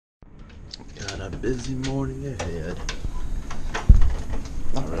a busy morning ahead.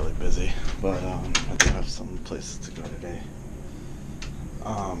 Not really busy, but I do have some places to go today.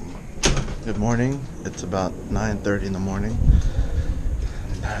 Good morning. It's about 9:30 in the morning.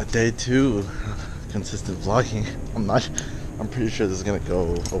 Day 2, consistent vlogging. I'm pretty sure this is gonna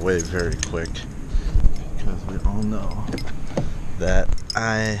go away very quick because we all know that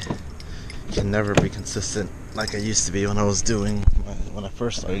I can never be consistent like I used to be when I was doing when I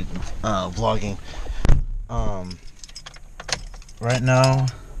first started vlogging. Right now,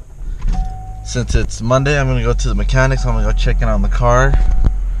 since it's Monday, I'm gonna go to the mechanics. I'm gonna go check in on the car,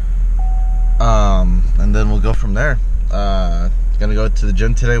 and then we'll go from there. Gonna go to the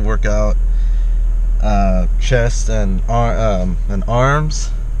gym today, work out chest and arms.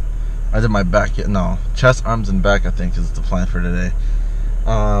 I did my back yet. No, chest, arms, and back, I think, is the plan for today.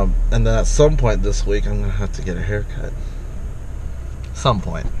 And then at some point this week, I'm gonna have to get a haircut. Some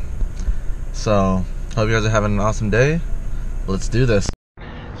point. So, hope you guys are having an awesome day. Let's do this.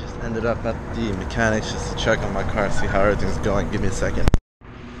 Just ended up at the mechanics just to check on my car, see how everything's going. Give me a second.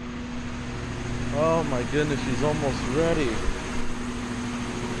 Oh my goodness, she's almost ready.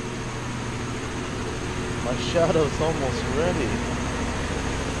 My shadow's almost ready.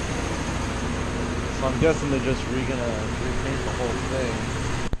 So I'm guessing they're just gonna repaint the whole thing.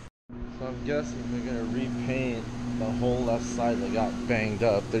 So I'm guessing they're gonna repaint the whole left side that got banged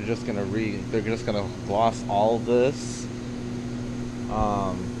up. They're just gonna gloss all this.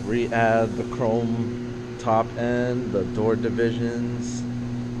 Re-add the chrome top end, the door divisions.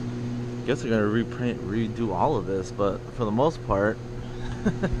 I guess they're gonna redo all of this, but for the most part,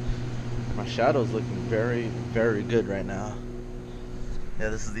 my shadow's looking very, very good right now. Yeah,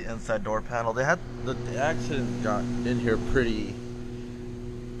 this is the inside door panel. They had the accident got in here pretty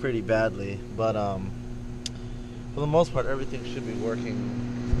badly, but for the most part, everything should be working.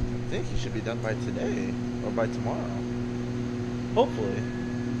 I think it should be done by today or by tomorrow. Hopefully.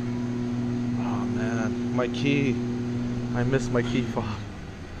 Oh man, my key. I miss my key fob.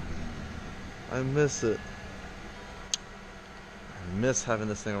 I miss it. I miss having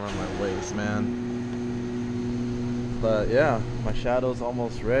this thing around my waist, man. But yeah, my shadow's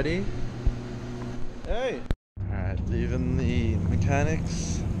almost ready. Hey! Alright, leaving the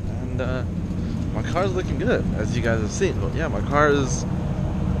mechanics, and my car's looking good, as you guys have seen. But yeah, my car is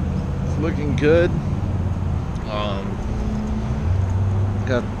looking good.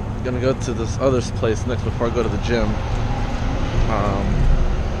 Gonna go to this other place next before I go to the gym.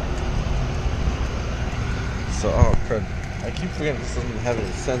 Oh crud. I keep forgetting this doesn't have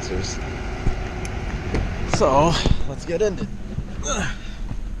any sensors. So, let's get into it.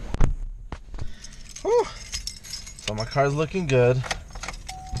 Whew. So my car's looking good.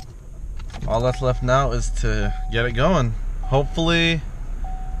 All that's left now is to get it going. Hopefully,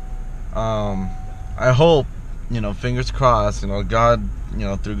 I hope, fingers crossed, God,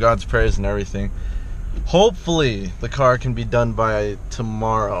 through God's prayers and everything, hopefully the car can be done by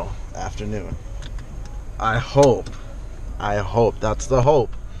tomorrow afternoon. I hope. That's the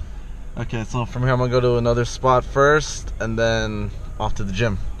hope. Okay, so from here I'm gonna go to another spot first, and then off to the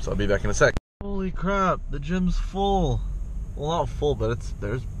gym. So I'll be back in a sec. Holy crap, the gym's full. Well, not full, but it's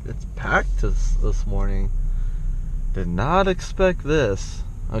packed this morning. Did not expect this.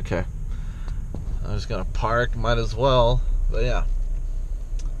 Okay, I'm just gonna park. Might as well. But yeah.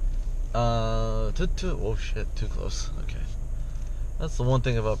 Oh shit, too close. Okay. That's the one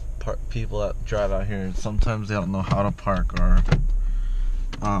thing about people that drive out here. Sometimes they don't know how to park or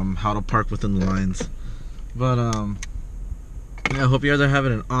how to park within the lines. But yeah, I hope you guys are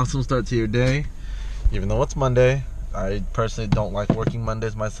having an awesome start to your day. Even though it's Monday, I personally don't like working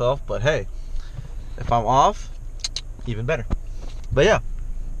Mondays myself. But hey, if I'm off, even better. But yeah,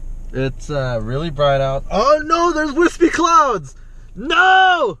 it's really bright out. Oh no, there's wispy clouds.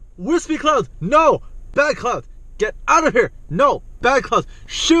 No, wispy clouds. No, bad clouds. Get out of here. No, bad clouds.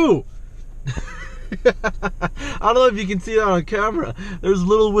 Shoo. I don't know if you can see that on camera. There's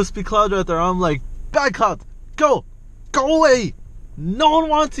little wispy clouds right there. I'm like, bad clouds, go away. No one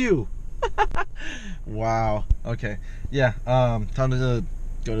wants you. Wow. Okay. Yeah. Time to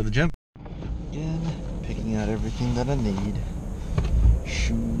go to the gym. Again, picking out everything that I need.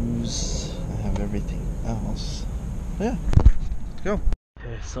 Shoes. I have everything else. Yeah. Let's go.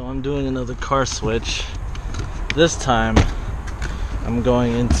 Okay, so I'm doing another car switch. This time, I'm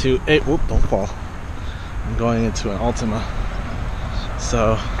going into whoop, don't fall. I'm going into an Altima.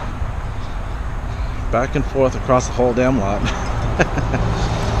 So, back and forth across the whole damn lot.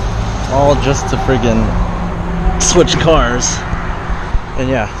 All just to friggin' switch cars. And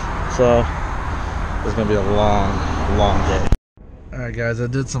yeah, so it's gonna be a long day. Alright guys, I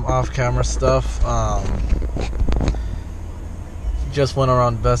did some off-camera stuff. Just went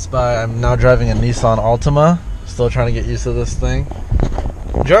around Best Buy. I'm now driving a Nissan Altima. Still trying to get used to this thing.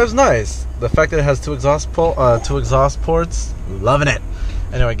 Drives nice. The fact that it has two exhaust ports, loving it.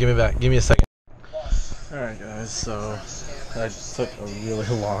 Anyway, give me a second. Alright guys, so I just took a really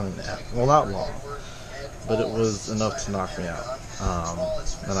long nap. Well, not long, but it was enough to knock me out.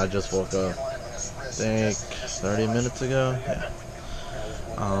 And I just woke up, I think 30 minutes ago. Yeah.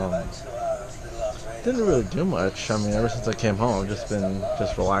 Didn't really do much. I mean, ever since I came home, I've just been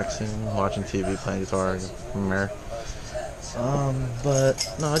relaxing, watching TV, playing guitar,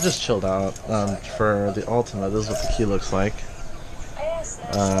 but no, I just chilled out. For the Ultima, this is what the key looks like.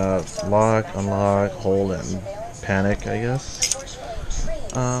 Lock, unlock, hold, and panic, I guess.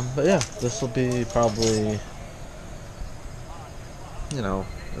 But yeah, this will be probably,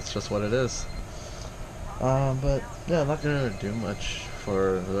 it's just what it is. But yeah, I'm not gonna do much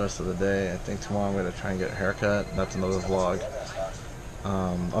for the rest of the day. I think tomorrow I'm gonna try and get a haircut. That's another vlog.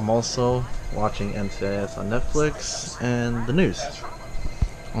 I'm also watching NCIS on Netflix and the news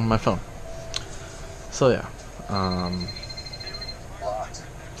on my phone. So yeah,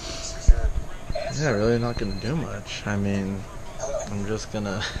 really not gonna do much. I mean, I'm just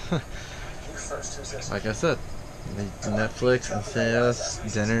gonna, like I said, Netflix,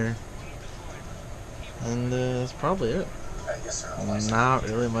 NCIS, dinner, and that's probably it. Not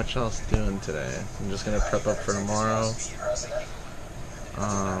really much else doing today. I'm just gonna prep up for tomorrow.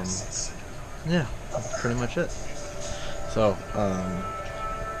 Yeah, that's pretty much it. So,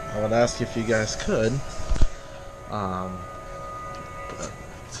 I would ask if you guys could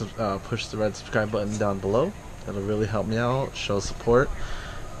push the red subscribe button down below. That'll really help me out, show support.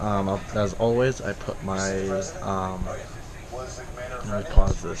 As always, I put my let me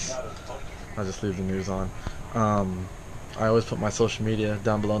pause this. I'll just leave the news on. I always put my social media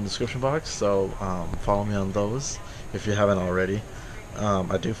down below in the description box, so follow me on those if you haven't already.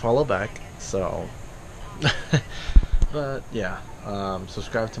 I do follow back, so but yeah,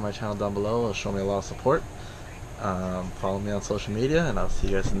 subscribe to my channel down below. It'll show me a lot of support. Follow me on social media, and I'll see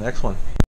you guys in the next one.